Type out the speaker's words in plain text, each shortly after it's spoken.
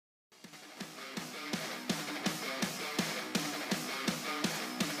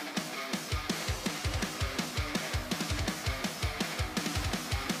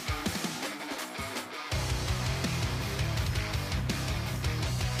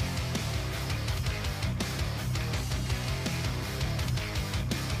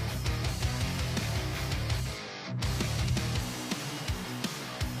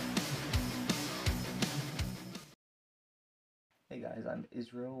I'm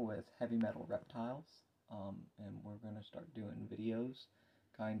Israel with Heavy Metal Reptiles, and we're going to start doing videos,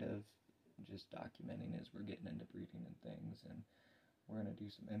 kind of just documenting as we're getting into breeding and things, and we're going to do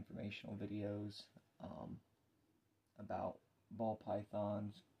some informational videos about ball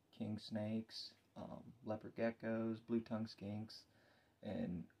pythons, king snakes, leopard geckos, blue-tongued skinks,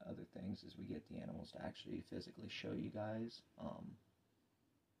 and other things as we get the animals to actually physically show you guys.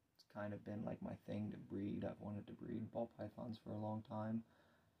 It's kind of been like my thing to breed. I've wanted to breed ball pythons for a long time.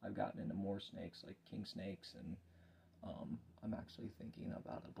 I've gotten into more snakes like king snakes, and I'm actually thinking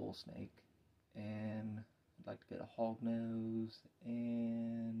about a bull snake, and I'd like to get a hognose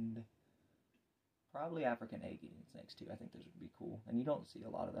and probably African egg-eating snakes too. I think those would be cool, and you don't see a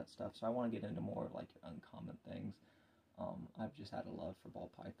lot of that stuff, so I want to get into more of like your uncommon things. I've just had a love for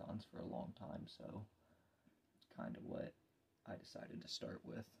ball pythons for a long time, so it's kind of what I decided to start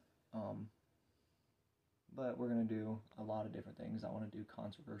with. But we're going to do a lot of different things. I want to do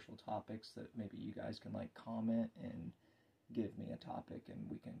controversial topics that maybe you guys can like comment and give me a topic and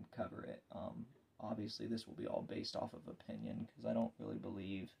we can cover it. Obviously this will be all based off of opinion, because I don't really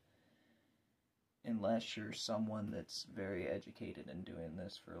believe, unless you're someone that's very educated in doing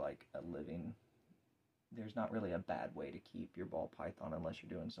this for like a living, there's not really a bad way to keep your ball python unless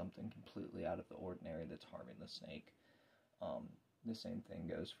you're doing something completely out of the ordinary that's harming the snake. The same thing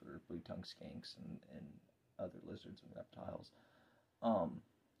goes for blue-tongued skinks and other lizards and reptiles.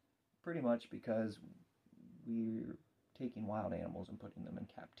 Pretty much because we're taking wild animals and putting them in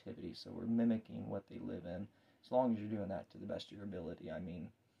captivity, so we're mimicking what they live in. As long as you're doing that to the best of your ability, I mean,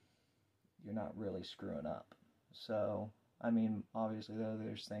 you're not really screwing up. So, I mean, obviously though,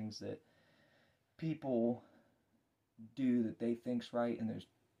 there's things that people do that they think's right, and there's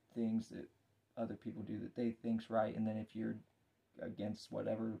things that other people do that they think's right, and then if you're against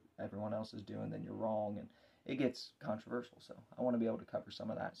whatever everyone else is doing, then you're wrong, and it gets controversial. So I want to be able to cover some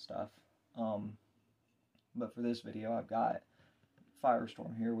of that stuff. But for this video, I've got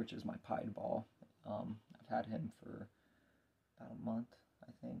Firestorm here, which is my pied ball. I've had him for about a month,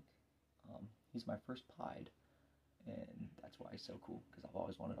 I think. He's my first pied, and that's why he's so cool, because I've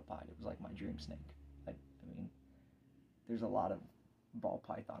always wanted a pied. It was like my dream snake. I mean, there's a lot of ball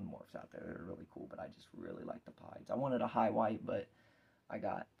python morphs out there that are really cool, but I just really like the pieds. I wanted a high white, but I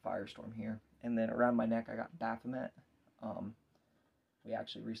got Firestorm here. And then around my neck, I got Baphomet. We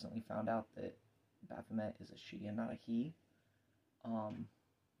actually recently found out that Baphomet is a she and not a he,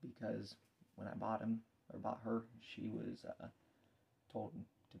 because when I bought him, or bought her, she was told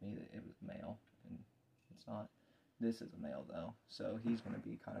to me that it was male, and it's not. This is a male though, so he's going to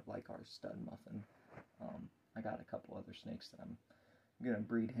be kind of like our stud muffin. I got a couple other snakes that I'm going to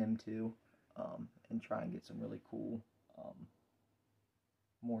breed him to, and try and get some really cool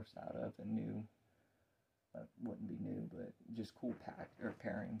morphs out of, and new, wouldn't be new, but just cool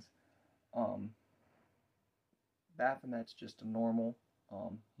pairings. Baphomet's just a normal.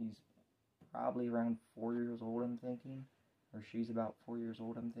 He's probably around 4 years old, I'm thinking, or she's about 4 years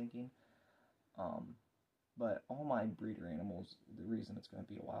old, I'm thinking. But all my breeder animals, the reason it's going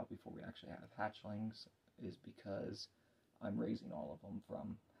to be a while before we actually have hatchlings is because I'm raising all of them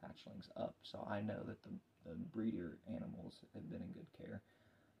from hatchlings up, so I know that the breeder animals have been in good care.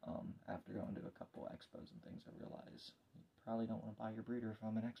 After going to a couple expos and things, I realize you probably don't want to buy your breeder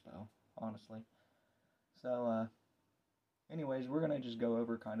from an expo, honestly. So, anyways, we're going to just go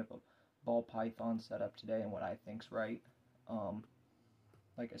over kind of a ball python setup today and what I think's right.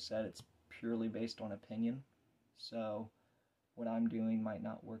 Like I said, it's purely based on opinion, so what I'm doing might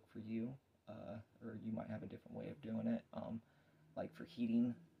not work for you, or you might have a different way of doing it. Like for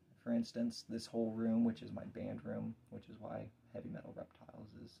heating, for instance, this whole room, which is my band room, which is why Heavy Metal Reptiles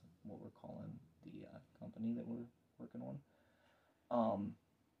is what we're calling the company that we're working on.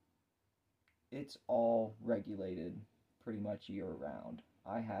 It's all regulated pretty much year-round.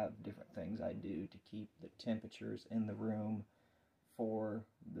 I have different things I do to keep the temperatures in the room for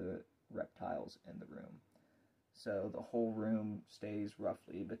the reptiles in the room. So the whole room stays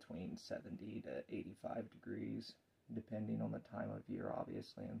roughly between 70 to 85 degrees, depending on the time of year,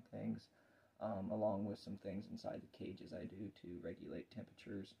 obviously, and things, along with some things inside the cages I do to regulate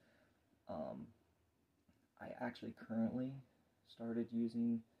temperatures. I actually currently started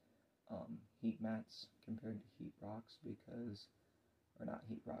using heat mats compared to heat rocks, because, or not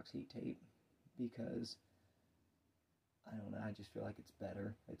heat rocks, heat tape, because, I don't know, I just feel like it's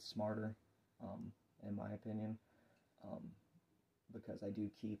better, it's smarter, in my opinion, because I do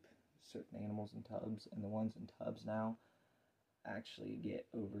keep certain animals in tubs, and the ones in tubs now actually get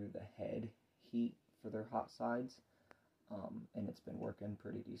over the head heat for their hot sides, and it's been working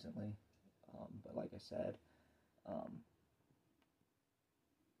pretty decently. But like I said,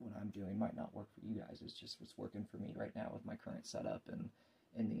 I'm doing might not work for you guys. It's just what's working for me right now with my current setup and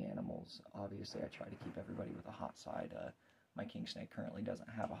the animals. Obviously, I try to keep everybody with a hot side. My king snake currently doesn't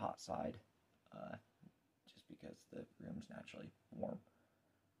have a hot side, just because the room's naturally warm,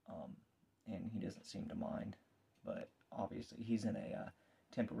 and he doesn't seem to mind. But obviously, he's in a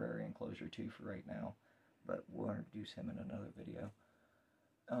temporary enclosure too for right now, but we'll introduce him in another video.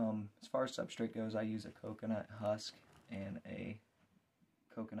 As far as substrate goes, I use a coconut husk and a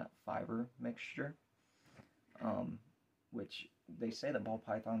coconut fiber mixture, which they say that ball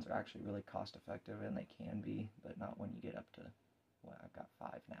pythons are actually really cost effective, and they can be, but not when you get up to, well, I've got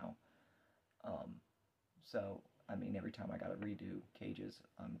 5 now. So, I mean, every time I gotta redo cages,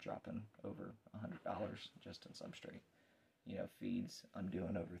 I'm dropping over $100 just in substrate. You know, feeds, I'm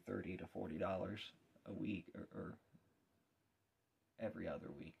doing over $30 to $40 a week, or every other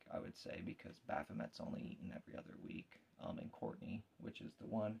week, I would say, because Baphomet's only eaten every other week. And Courtney, which is the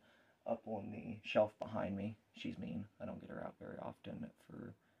one up on the shelf behind me, she's mean. I don't get her out very often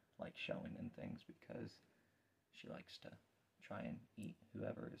for, like, showing and things, because she likes to try and eat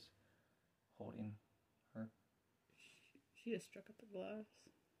whoever is holding her. She just struck up the glass.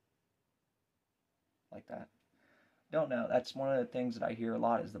 Like that. Don't know. That's one of the things that I hear a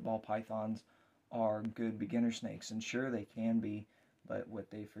lot, is the ball pythons are good beginner snakes, and sure, they can be, but what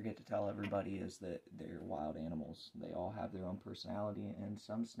they forget to tell everybody is that they're wild animals. They all have their own personality, and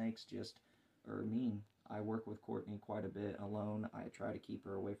some snakes just are mean. I work with Courtney quite a bit alone. I try to keep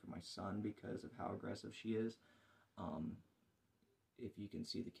her away from my son because of how aggressive she is. If you can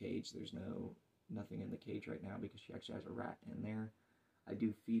see the cage, there's nothing in the cage right now because she actually has a rat in there. I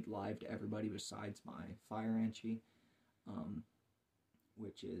do feed live to everybody besides my fire Anchie,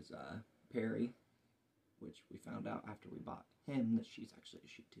 which is Perry, which we found out after we bought him that she's actually a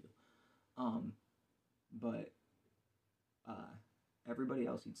she too. But everybody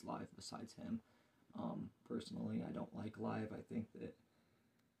else eats live besides him. Personally, I don't like live. I think that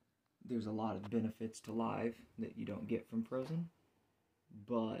there's a lot of benefits to live that you don't get from frozen,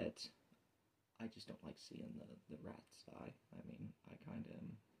 but I just don't like seeing the rats die. I mean, I kind of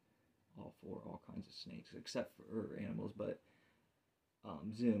am all for all kinds of snakes, except for animals, but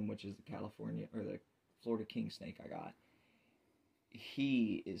Zoom, which is the Florida king snake I got,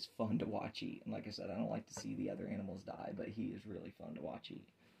 he is fun to watch eat. And like I said, I don't like to see the other animals die, but he is really fun to watch eat.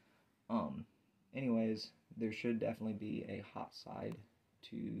 Anyways, there should definitely be a hot side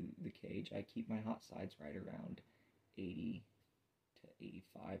to the cage. I keep my hot sides right around 80 to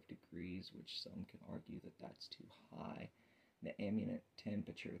 85 degrees, which some can argue that that's too high. The ambient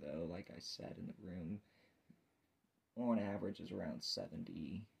temperature, though, like I said, in the room, on average is around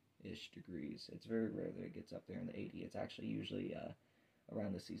 70-ish degrees. It's very rare that it gets up there in the 80. It's actually usually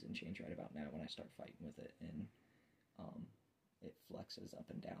around the season change right about now when I start fighting with it, and it flexes up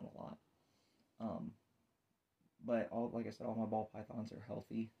and down a lot. But like I said, all my ball pythons are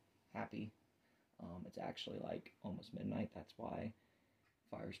healthy, happy. It's actually like almost midnight. That's why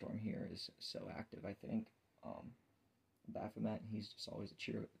Firestorm here is so active, I think. Baphomet, he's just always a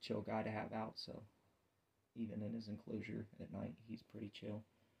chill guy to have out, so even in his enclosure at night, he's pretty chill.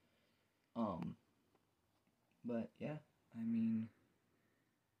 But yeah, I mean,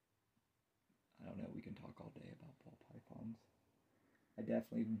 I don't know, we can talk all day about ball pythons. I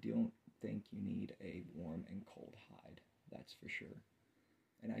definitely don't think you need a warm and cold hide, that's for sure.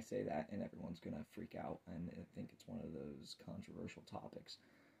 And I say that, and everyone's going to freak out, and I think it's one of those controversial topics.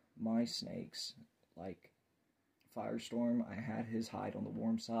 My snakes, like Firestorm, I had his hide on the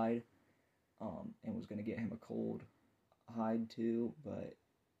warm side, and was going to get him a cold hide too, but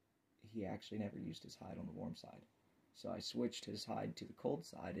he actually never used his hide on the warm side. So I switched his hide to the cold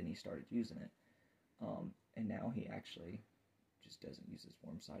side, and he started using it. And now he actually just doesn't use his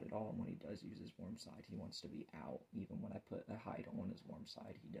warm side at all. And when he does use his warm side, he wants to be out. Even when I put a hide on his warm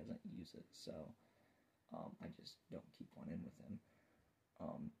side, he doesn't use it. So I just don't keep one in with him.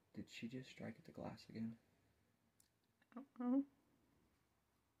 Did she just strike at the glass again? Uh-oh.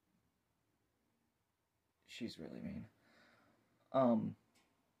 She's really mean.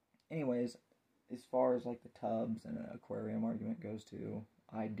 Anyways, as far as like the tubs and an aquarium argument goes too,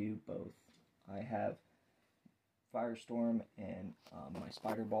 I do both. I have Firestorm and my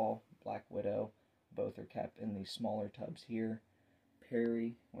Spider Ball, Black Widow, both are kept in these smaller tubs here.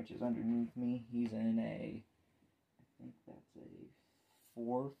 Perry, which is underneath me, he's in I think that's a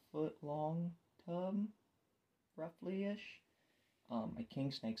 4-foot long tub, roughly-ish. My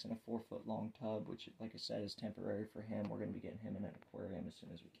king snake's in a 4-foot long tub, which, like I said, is temporary for him. We're going to be getting him in an aquarium as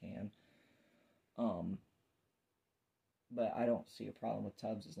soon as we can. But I don't see a problem with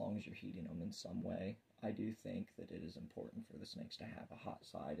tubs as long as you're heating them in some way. I do think that it is important for the snakes to have a hot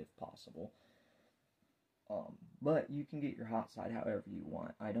side if possible. But you can get your hot side however you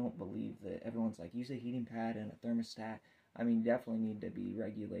want. I don't believe that everyone's like, use a heating pad and a thermostat. I mean, you definitely need to be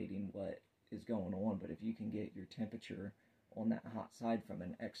regulating what is going on, but if you can get your temperature on that hot side from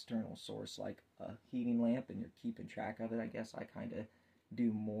an external source like a heating lamp and you're keeping track of it, I guess I kind of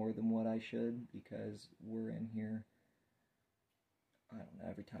do more than what I should, because we're in here, I don't know,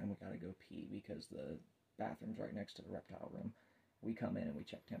 every time we gotta go pee because the bathroom's right next to the reptile room. We come in and we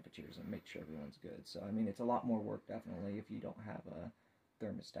check temperatures and make sure everyone's good. So, I mean, it's a lot more work, definitely, if you don't have a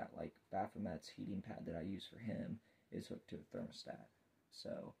thermostat. Like Baphomet's heating pad that I use for him is hooked to a thermostat.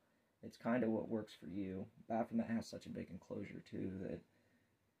 So, it's kind of what works for you. Baphomet has such a big enclosure, too, that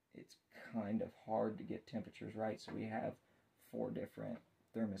it's kind of hard to get temperatures right. So, we have 4 different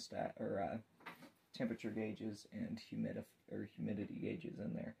thermostat, or temperature gauges and humidity gauges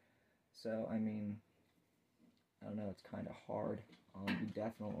in there. So, I mean, I don't know, it's kind of hard. You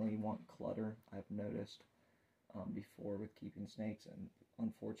definitely want clutter, I've noticed before with keeping snakes, and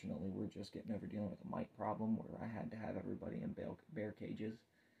unfortunately we're just getting over dealing with a mite problem where I had to have everybody in bear cages,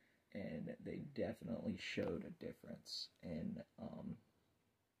 and they definitely showed a difference in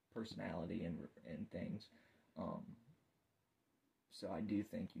personality and things. So I do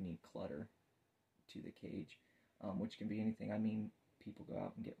think you need clutter to the cage, which can be anything. I mean, people go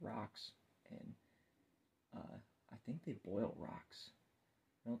out and get rocks, and I think they boil rocks.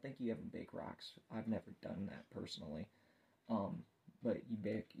 I don't think you ever bake rocks. I've never done that personally. But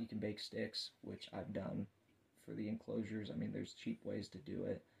you can bake sticks, which I've done for the enclosures. I mean, there's cheap ways to do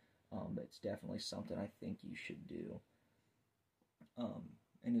it. But it's definitely something I think you should do.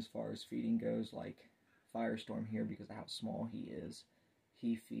 And as far as feeding goes, like Firestorm here, because of how small he is,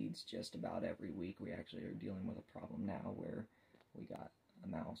 he feeds just about every week. We actually are dealing with a problem now where we got a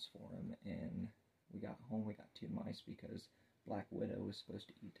mouse for him, and we got home, we got 2 mice because Black Widow was supposed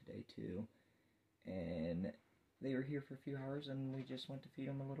to eat today too. And they were here for a few hours, and we just went to feed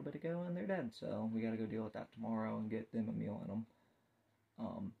them a little bit ago, and they're dead. So we got to go deal with that tomorrow and get them a meal in them.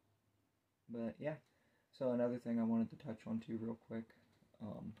 But yeah, so another thing I wanted to touch on too real quick,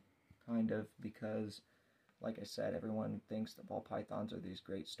 kind of because, like I said, everyone thinks that ball pythons are these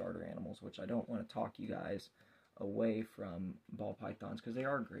great starter animals, which I don't want to talk you guys away from ball pythons, because they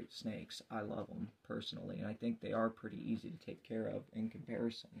are great snakes. I love them personally, and I think they are pretty easy to take care of in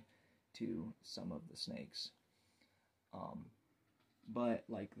comparison to some of the snakes. But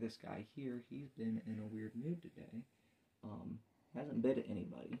like this guy here, he's been in a weird mood today. Hasn't bit at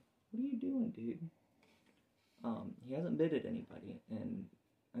anybody. What are you doing, dude? He hasn't bit at anybody, and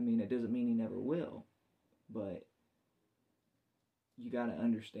I mean, it doesn't mean he never will, but you got to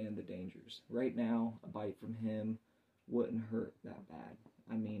understand the dangers. Right now, a bite from him wouldn't hurt that bad.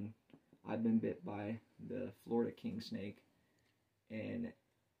 I mean, I've been bit by the Florida king snake, and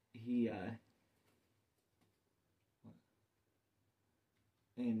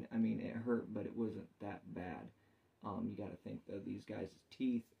I mean, it hurt, but it wasn't that bad. You got to think, though, these guys'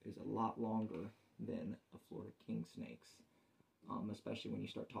 teeth is a lot longer than a Florida king snake's, especially when you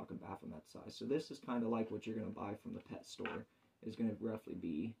start talking Baphomet size. So this is kind of like what you're going to buy from the pet store. Is going to roughly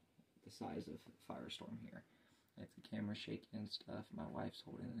be the size of Firestorm here. If the camera's shaking and stuff, my wife's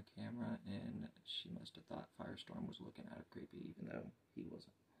holding the camera, and she must have thought Firestorm was looking at her creepy, even though he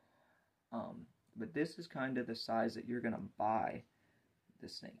wasn't. But this is kind of the size that you're going to buy the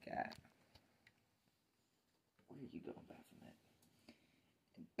snake at. Where are you going, Baphomet?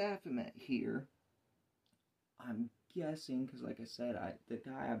 And Baphomet here, I'm guessing, because like I said, the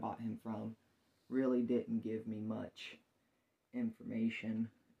guy I bought him from really didn't give me much information,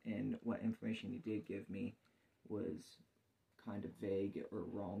 and what information he did give me was kind of vague or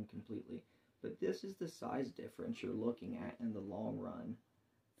wrong completely. But this is the size difference you're looking at in the long run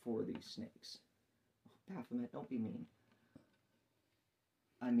for these snakes. Oh, Baphomet, don't be mean.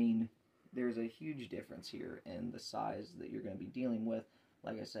 I mean, there's a huge difference here in the size that you're going to be dealing with.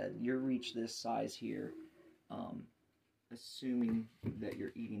 Like I said, you reach this size here, assuming that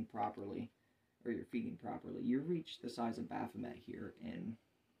you're eating properly, or you're feeding properly. You reach the size of Baphomet here in,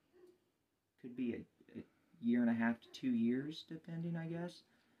 could be a 1.5 to 2 years, depending, I guess.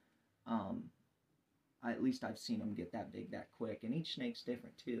 At least I've seen them get that big that quick, and each snake's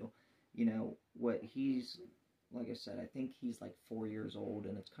different too. You know, what he's, like I said, I think he's like 4 years old,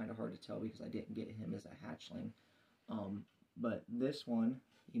 and it's kind of hard to tell because I didn't get him as a hatchling. But this one,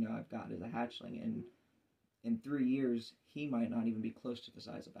 you know, I've got as a hatchling, and in 3 years, he might not even be close to the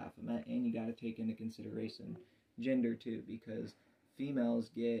size of Baphomet, and you got to take into consideration gender too, because females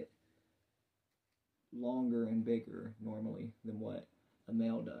get longer and bigger normally than what a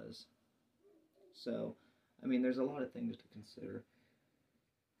male does. So, I mean, there's a lot of things to consider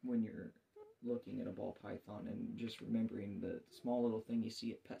when you're looking at a ball python, and just remembering the small little thing you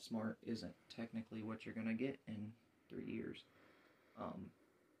see at PetSmart isn't technically what you're going to get in 3 years.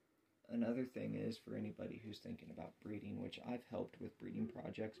 Another thing is, for anybody who's thinking about breeding, which I've helped with breeding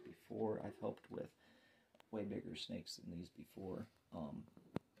projects before, I've helped with way bigger snakes than these before.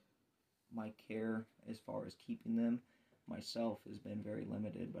 My care as far as keeping them myself has been very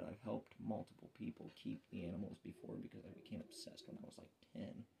limited, but I've helped multiple people keep the animals before because I became obsessed when I was like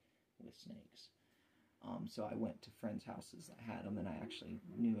 10 with snakes. So I went to friends' houses that had them, and I actually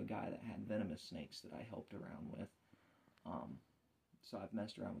knew a guy that had venomous snakes that I helped around with. So I've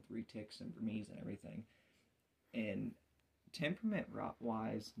messed around with retics and Burmese and everything. And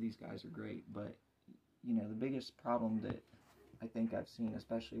temperament-wise, these guys are great, but, you know, the biggest problem that I think I've seen,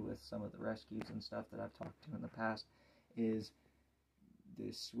 especially with some of the rescues and stuff that I've talked to in the past, is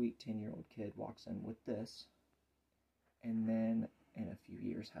this sweet 10-year-old kid walks in with this, and then in a few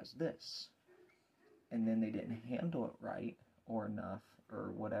years has this. And then they didn't handle it right or enough,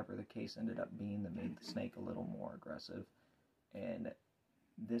 or whatever the case ended up being, that made the snake a little more aggressive. And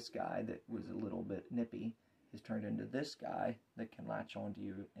this guy that was a little bit nippy has turned into this guy that can latch onto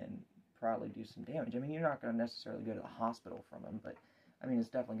you and probably do some damage. I mean, you're not going to necessarily go to the hospital from him, but I mean, it's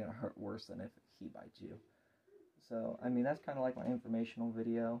definitely going to hurt worse than if he bites you. So, I mean, that's kind of like my informational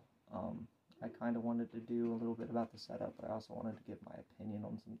video. I kind of wanted to do a little bit about the setup, but I also wanted to give my opinion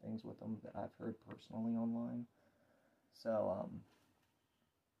on some things with them that I've heard personally online. So,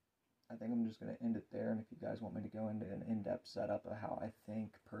 I think I'm just going to end it there, and if you guys want me to go into an in-depth setup of how I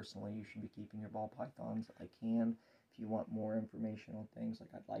think personally you should be keeping your ball pythons, I can. If you want more information on things, like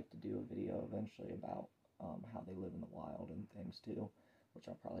I'd like to do a video eventually about how they live in the wild and things too, which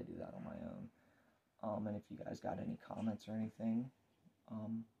I'll probably do that on my own. And if you guys got any comments or anything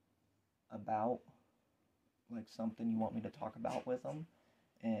about like something you want me to talk about with them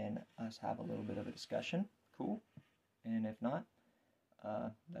and us have a little bit of a discussion, cool. And if not,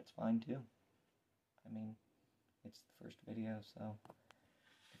 that's fine too. I mean, it's the first video, so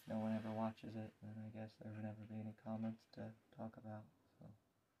if no one ever watches it, then I guess there would never be any comments to talk about. So,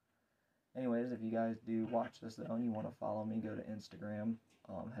 anyways, if you guys do watch this though and you want to follow me, go to Instagram,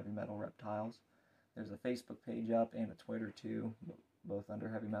 Heavy Metal Reptiles. There's a Facebook page up and a Twitter too, both under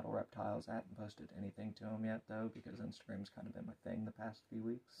Heavy Metal Reptiles. I haven't posted anything to them yet though, because Instagram's kind of been my thing the past few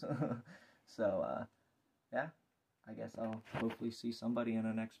weeks. So, yeah. I guess I'll hopefully see somebody in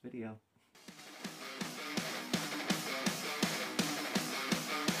the next video.